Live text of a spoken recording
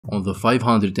On the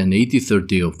 583rd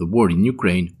day of the war in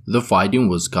Ukraine, the fighting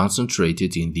was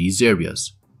concentrated in these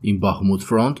areas. In Bakhmut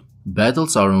front,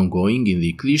 battles are ongoing in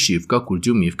the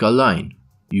Klishchiivka-Kurdyumivka line.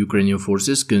 Ukrainian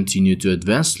forces continue to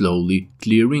advance slowly,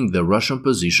 clearing the Russian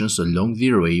positions along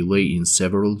the railway in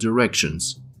several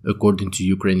directions. According to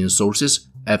Ukrainian sources,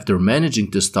 after managing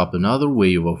to stop another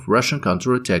wave of Russian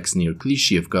counterattacks near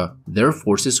Klishchiivka, their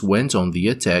forces went on the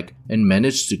attack and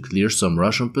managed to clear some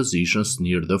Russian positions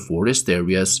near the forest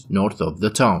areas north of the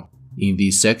town. In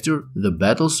this sector, the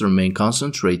battles remain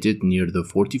concentrated near the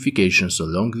fortifications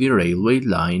along the railway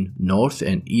line north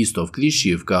and east of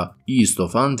Klishchiivka, east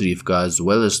of Andriivka, as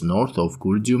well as north of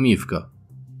Kurdyumivka.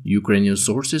 Ukrainian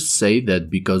sources say that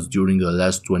because during the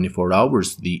last 24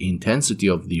 hours the intensity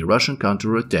of the Russian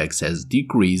counterattacks has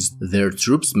decreased, their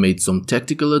troops made some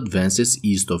tactical advances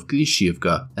east of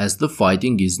Klishchiivka, as the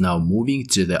fighting is now moving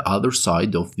to the other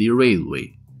side of the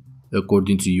railway.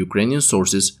 According to Ukrainian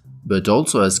sources, but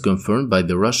also as confirmed by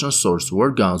the Russian source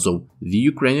Verbove, the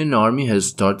Ukrainian army has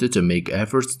started to make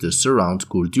efforts to surround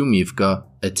Kurdyumivka,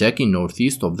 attacking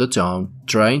northeast of the town,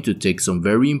 trying to take some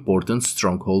very important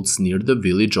strongholds near the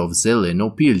village of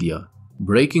Zeleno-Pilya.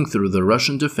 Breaking through the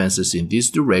Russian defenses in this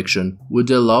direction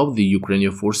would allow the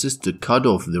Ukrainian forces to cut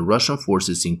off the Russian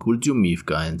forces in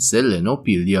Kurdyumivka and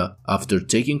Zeleno-Pilya after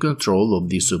taking control of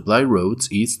the supply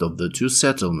roads east of the two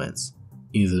settlements.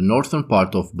 In the northern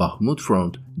part of Bakhmut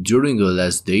front, during the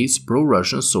last days,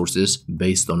 pro-Russian sources,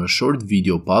 based on a short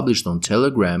video published on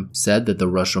Telegram, said that the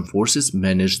Russian forces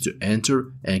managed to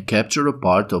enter and capture a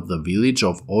part of the village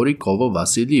of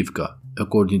Orikhovo-Vasylivka.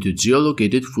 According to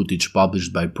geolocated footage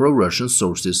published by pro-Russian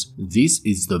sources, this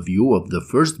is the view of the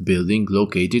first building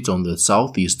located on the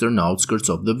southeastern outskirts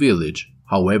of the village.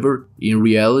 However, in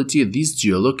reality, this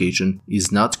geolocation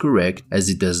is not correct as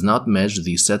it does not match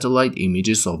the satellite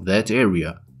images of that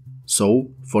area.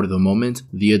 So, for the moment,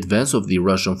 the advance of the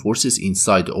Russian forces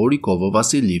inside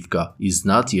Orikhovo-Vasylivka is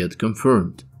not yet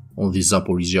confirmed. On the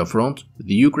Zaporizhzhia front,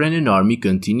 the Ukrainian army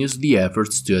continues the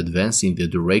efforts to advance in the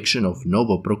direction of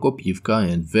Novoprokopivka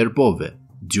and Verbove.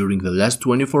 During the last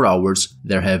 24 hours,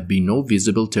 there have been no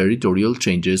visible territorial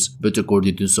changes, but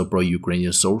according to some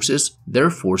pro-Ukrainian sources, their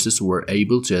forces were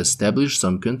able to establish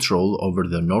some control over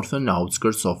the northern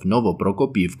outskirts of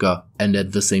Novoprokopivka, and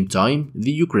at the same time,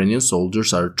 the Ukrainian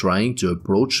soldiers are trying to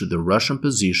approach the Russian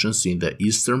positions in the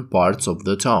eastern parts of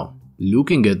the town.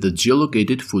 Looking at the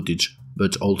geolocated footage,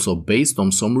 but also based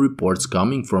on some reports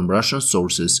coming from Russian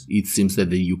sources, it seems that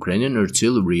the Ukrainian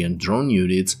artillery and drone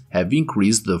units have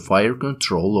increased the fire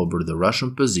control over the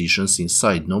Russian positions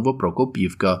inside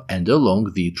Novoprokopivka and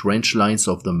along the trench lines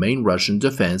of the main Russian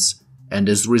defense, and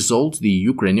as a result the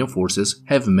Ukrainian forces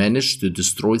have managed to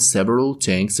destroy several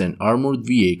tanks and armored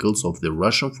vehicles of the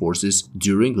Russian forces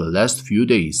during the last few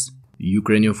days.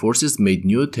 Ukrainian forces made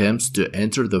new attempts to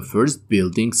enter the first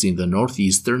buildings in the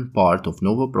northeastern part of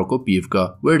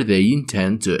Novoprokopivka, where they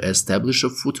intend to establish a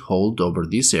foothold over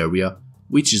this area,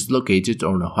 which is located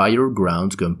on a higher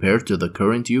ground compared to the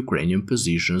current Ukrainian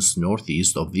positions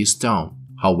northeast of this town.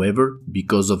 However,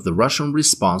 because of the Russian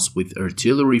response with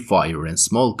artillery fire and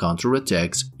small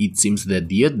counterattacks, it seems that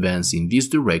the advance in this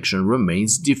direction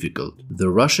remains difficult. The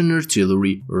Russian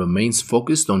artillery remains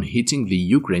focused on hitting the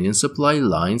Ukrainian supply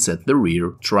lines at the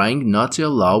rear, trying not to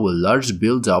allow a large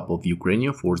build-up of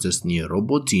Ukrainian forces near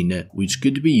Robotine, which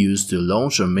could be used to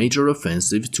launch a major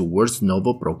offensive towards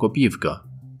Novoprokopivka.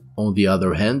 On the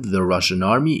other hand, the Russian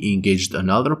army engaged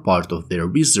another part of their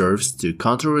reserves to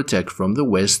counterattack from the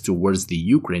west towards the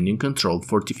Ukrainian-controlled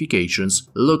fortifications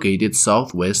located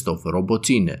southwest of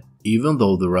Robotine. Even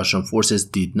though the Russian forces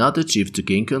did not achieve to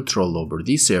gain control over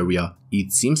this area,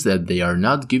 it seems that they are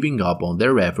not giving up on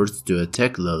their efforts to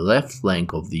attack the left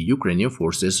flank of the Ukrainian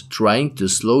forces, trying to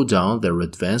slow down their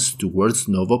advance towards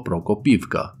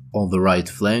Novoprokopivka. On the right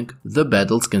flank, the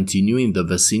battles continue in the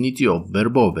vicinity of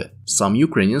Verbove. Some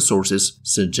Ukrainian sources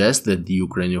suggest that the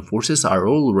Ukrainian forces are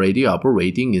already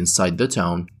operating inside the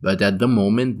town, but at the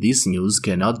moment this news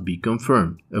cannot be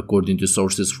confirmed. According to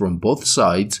sources from both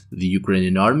sides, the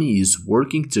Ukrainian army is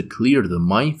working to clear the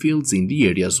minefields in the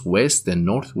areas west and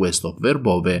northwest of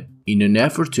Verbove, in an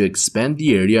effort to expand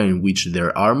the area in which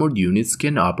their armored units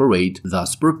can operate,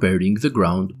 thus preparing the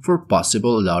ground for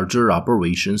possible larger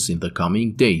operations in the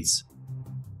coming days.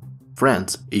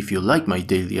 Friends, if you like my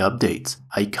daily updates,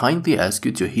 I kindly ask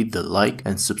you to hit the like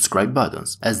and subscribe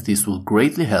buttons, as this will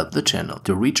greatly help the channel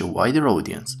to reach a wider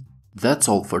audience. That's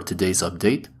all for today's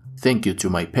update. Thank you to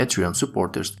my Patreon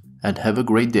supporters, and have a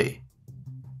great day.